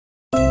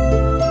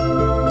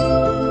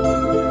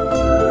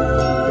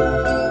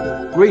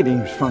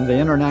Greetings from the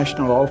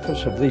International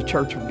Office of the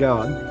Church of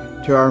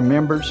God to our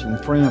members and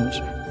friends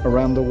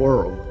around the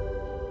world.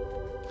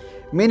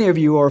 Many of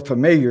you are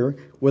familiar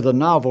with a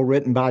novel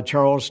written by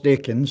Charles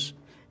Dickens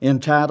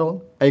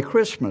entitled A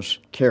Christmas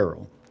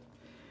Carol.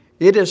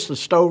 It is the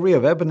story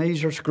of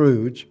Ebenezer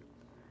Scrooge,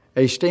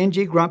 a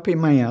stingy, grumpy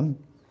man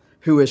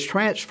who is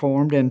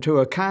transformed into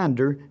a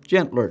kinder,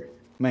 gentler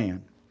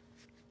man.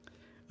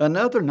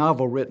 Another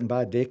novel written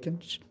by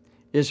Dickens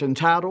is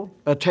entitled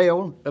A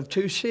Tale of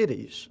Two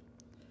Cities.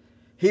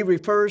 He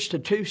refers to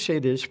two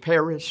cities,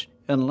 Paris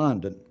and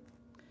London,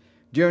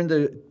 during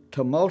the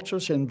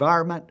tumultuous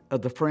environment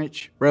of the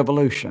French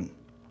Revolution.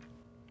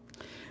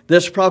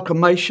 This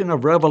proclamation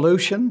of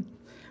revolution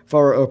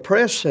for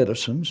oppressed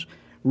citizens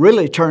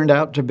really turned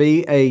out to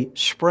be a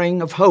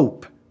spring of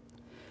hope.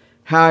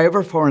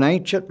 However, for an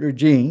ancient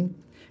regime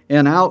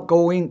and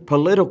outgoing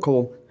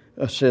political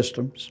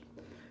systems,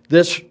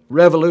 this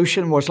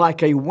revolution was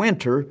like a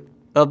winter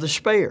of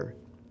despair,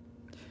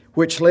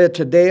 which led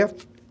to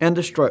death and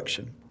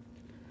destruction.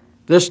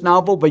 This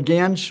novel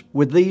begins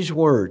with these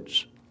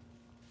words: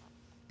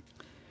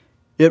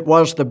 "It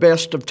was the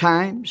best of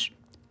times,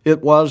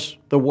 it was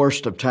the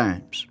worst of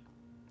times.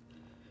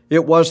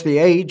 It was the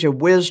age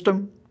of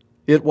wisdom,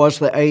 it was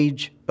the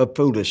age of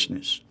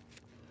foolishness.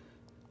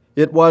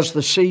 It was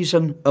the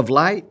season of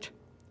light,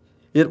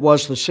 it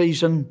was the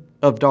season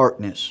of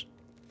darkness.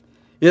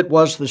 It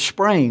was the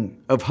spring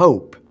of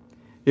hope,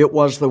 it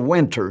was the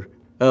winter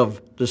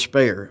of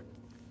despair."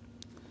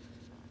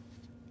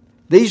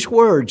 These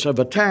words of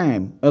a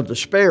time of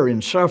despair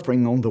and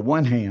suffering on the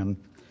one hand,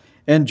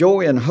 and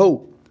joy and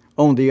hope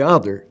on the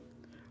other,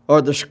 are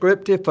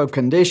descriptive of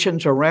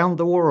conditions around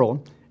the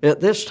world at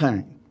this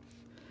time.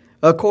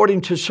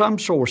 According to some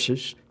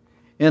sources,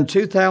 in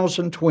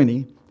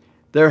 2020,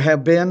 there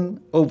have been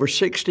over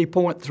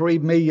 60.3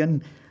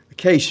 million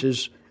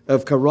cases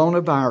of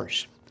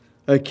coronavirus,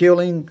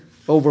 killing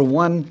over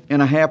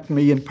 1.5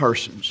 million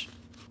persons.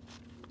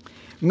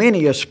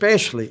 Many,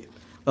 especially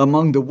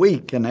among the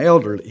weak and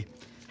elderly,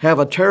 have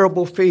a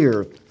terrible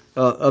fear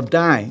of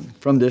dying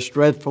from this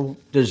dreadful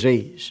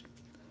disease.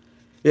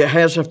 It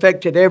has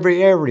affected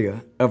every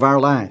area of our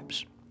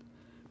lives: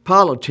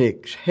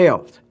 politics,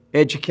 health,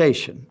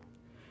 education,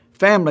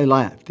 family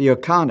life, the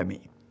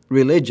economy,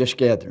 religious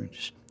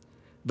gatherings,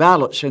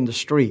 violence in the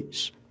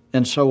streets,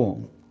 and so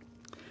on.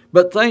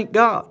 But thank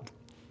God,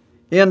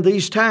 in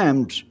these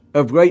times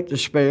of great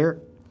despair,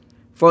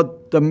 for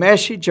the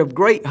message of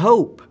great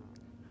hope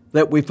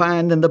that we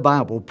find in the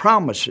Bible,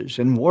 promises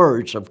and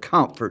words of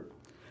comfort,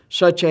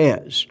 such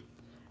as,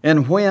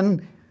 "And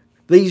when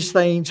these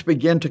things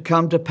begin to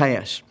come to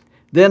pass,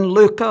 then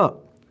lift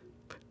up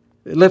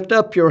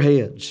your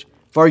heads,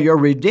 for your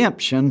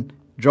redemption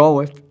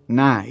draweth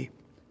nigh."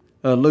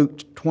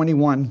 Luke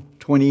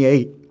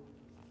 21:28.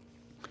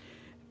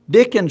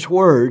 Dickens'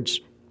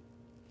 words,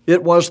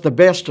 "It was the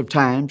best of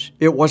times,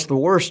 it was the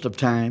worst of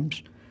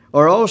times,"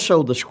 are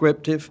also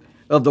descriptive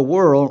of the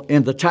world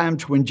in the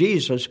times when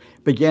Jesus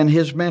began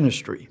his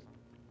ministry.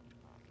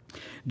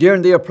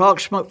 During the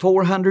approximate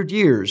 400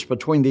 years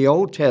between the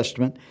Old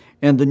Testament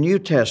and the New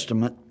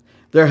Testament,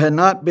 there had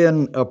not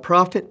been a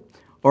prophet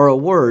or a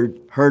word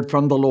heard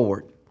from the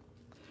Lord.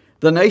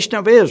 The nation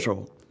of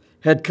Israel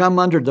had come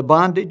under the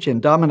bondage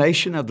and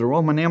domination of the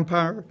Roman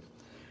Empire,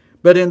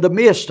 but in the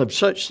midst of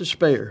such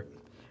despair,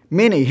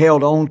 many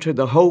held on to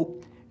the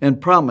hope and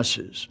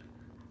promises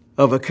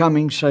of a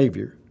coming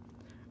Savior.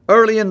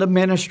 Early in the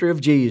ministry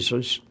of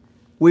Jesus,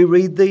 we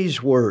read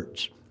these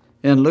words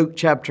in Luke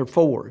chapter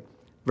 4,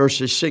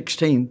 verses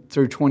 16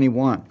 through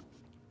 21.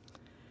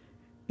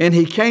 "And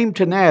he came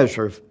to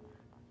Nazareth,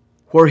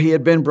 where he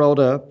had been brought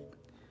up,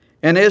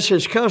 and as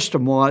his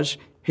custom was,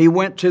 he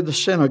went to the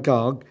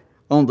synagogue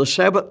on the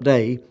Sabbath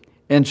day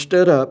and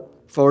stood up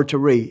for to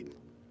read.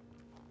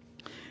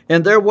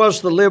 And there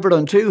was delivered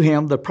unto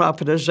him the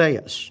prophet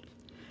Isaiah.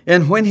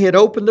 And when he had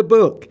opened the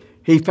book,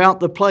 he found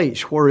the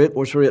place where it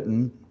was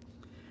written,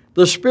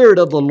 The Spirit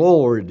of the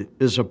Lord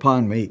is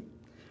upon me,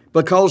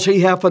 because he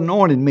hath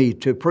anointed me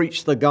to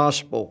preach the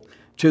gospel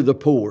to the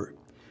poor.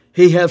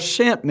 He hath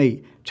sent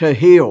me to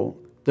heal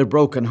the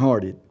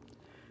brokenhearted,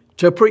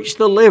 to preach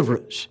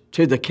deliverance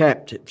to the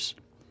captives,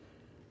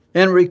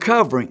 and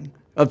recovering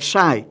of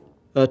sight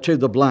to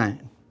the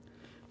blind,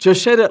 to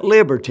set at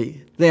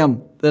liberty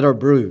them that are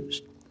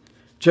bruised,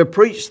 to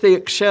preach the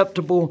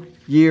acceptable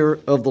year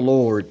of the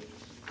Lord."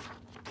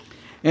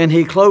 And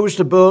he closed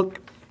the book,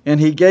 and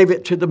he gave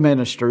it to the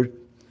minister,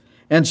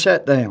 and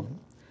sat down.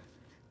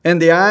 And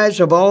the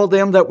eyes of all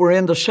them that were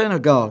in the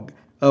synagogue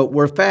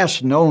were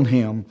fastened on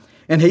him.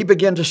 And he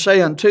began to say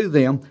unto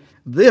them,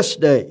 "This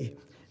day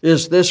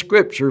is this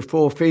scripture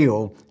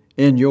fulfilled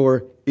in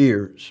your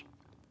ears."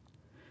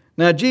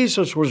 Now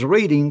Jesus was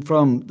reading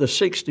from the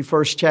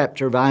 61st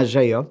chapter of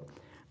Isaiah,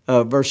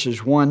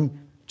 verses 1,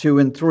 2,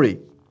 and 3.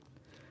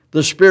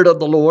 "The Spirit of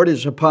the Lord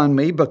is upon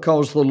me,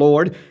 because the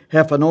Lord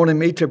hath anointed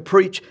me to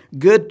preach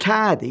good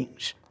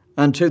tidings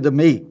unto the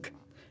meek.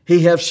 He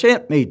hath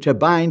sent me to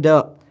bind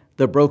up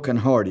the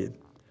brokenhearted,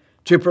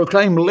 to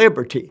proclaim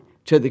liberty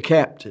to the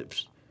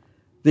captives,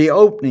 the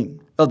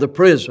opening of the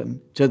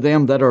prison to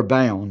them that are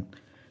bound,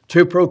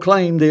 to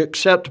proclaim the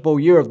acceptable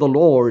year of the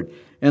Lord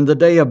and the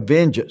day of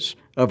vengeance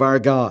of our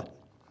God,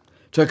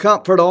 to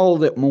comfort all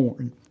that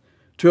mourn,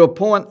 to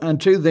appoint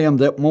unto them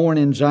that mourn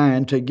in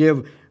Zion, to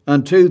give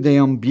unto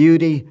them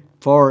beauty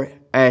for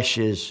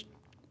ashes,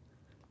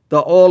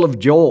 the oil of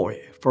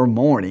joy for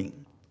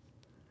mourning,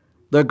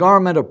 the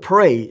garment of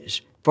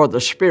praise for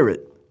the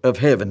spirit of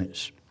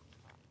heaviness.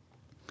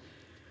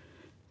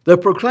 The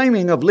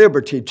proclaiming of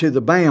liberty to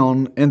the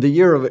bound in the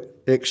year of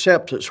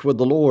acceptance with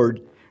the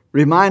Lord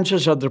reminds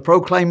us of the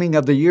proclaiming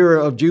of the year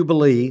of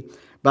Jubilee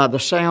by the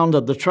sound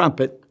of the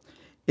trumpet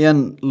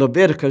in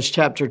Leviticus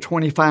chapter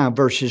 25,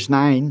 verses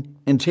 9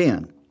 and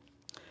 10.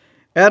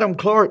 Adam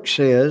Clarke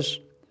says,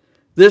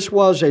 this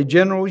was a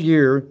general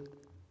year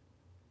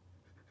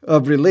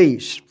of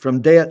release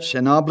from debts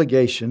and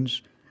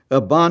obligations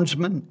of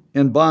bondsmen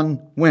and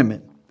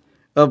bondwomen,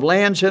 of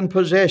lands and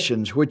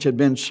possessions which had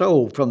been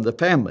sold from the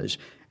families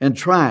and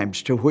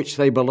tribes to which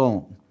they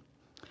belong.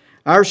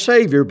 Our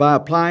Savior, by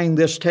applying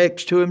this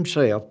text to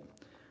himself,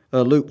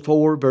 Luke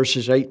 4,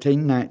 verses 18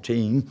 and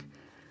 19,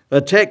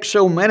 a text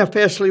so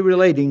manifestly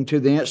relating to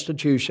the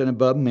institution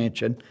above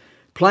mentioned,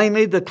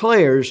 plainly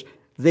declares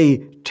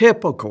the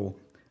typical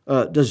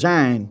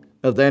design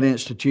of that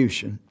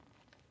institution.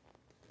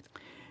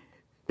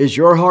 Is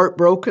your heart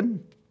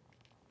broken?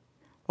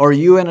 Are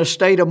you in a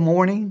state of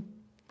mourning?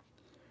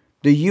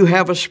 Do you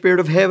have a spirit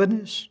of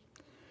heaviness?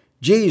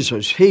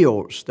 Jesus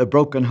heals the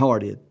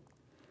brokenhearted,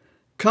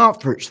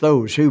 comforts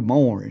those who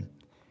mourn,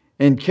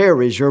 and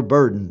carries your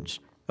burdens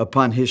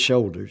upon his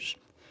shoulders.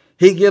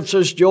 He gives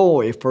us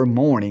joy for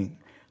mourning,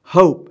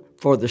 hope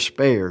for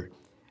despair,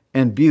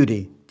 and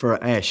beauty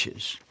for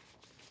ashes.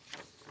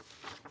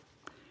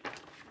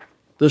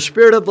 The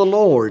Spirit of the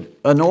Lord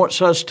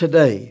anoints us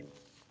today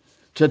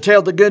to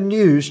tell the good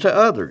news to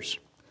others.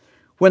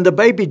 When the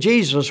baby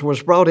Jesus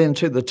was brought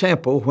into the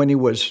temple when he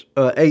was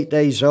 8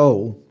 days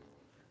old,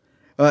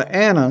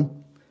 Anna,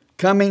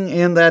 coming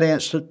in that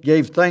instant,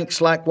 gave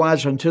thanks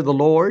likewise unto the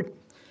Lord,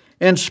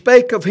 and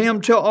spake of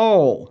him to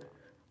all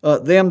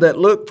them that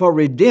look for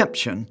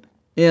redemption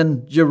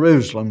in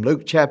Jerusalem.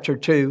 Luke chapter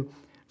 2,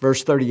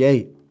 verse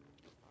 38.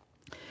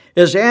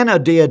 As Anna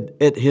did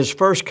at his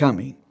first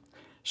coming,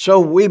 so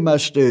we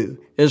must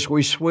do as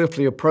we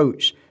swiftly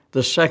approach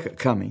the second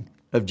coming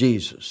of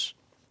Jesus.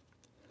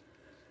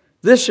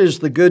 This is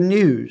the good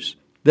news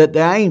that the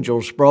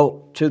angels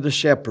brought to the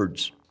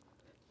shepherds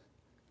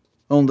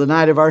on the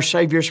night of our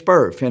Savior's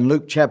birth in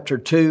Luke chapter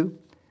 2,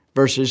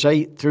 verses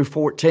 8 through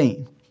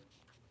 14.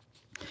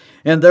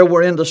 And there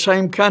were in the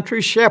same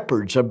country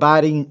shepherds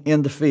abiding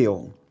in the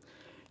field,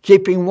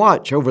 keeping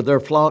watch over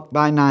their flock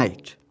by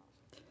night.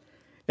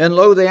 And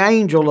lo, the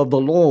angel of the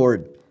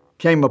Lord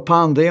came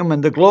upon them,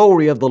 and the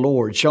glory of the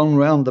Lord shone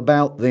round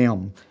about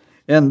them,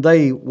 and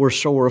they were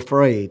sore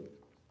afraid.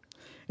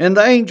 And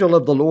the angel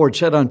of the Lord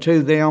said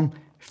unto them,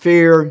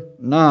 Fear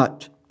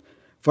not,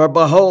 for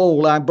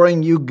behold, I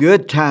bring you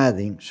good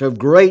tidings of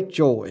great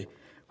joy,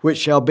 which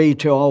shall be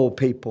to all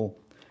people.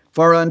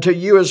 For unto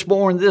you is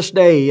born this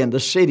day in the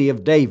city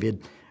of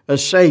David a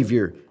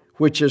Savior,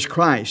 which is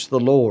Christ the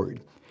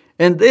Lord.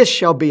 And this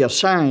shall be a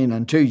sign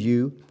unto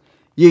you.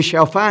 Ye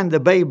shall find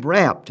the babe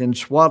wrapped in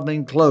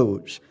swaddling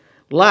clothes,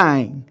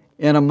 lying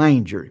in a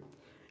manger.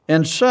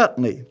 And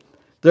suddenly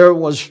there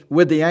was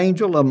with the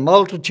angel a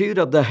multitude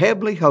of the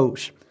heavenly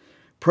host,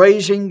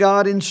 praising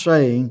God and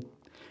saying,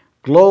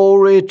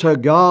 Glory to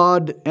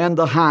God in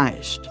the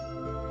highest,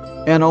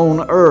 and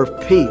on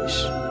earth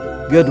peace,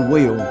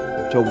 goodwill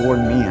toward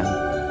men.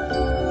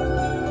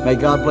 May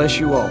God bless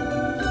you all.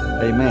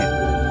 Amen.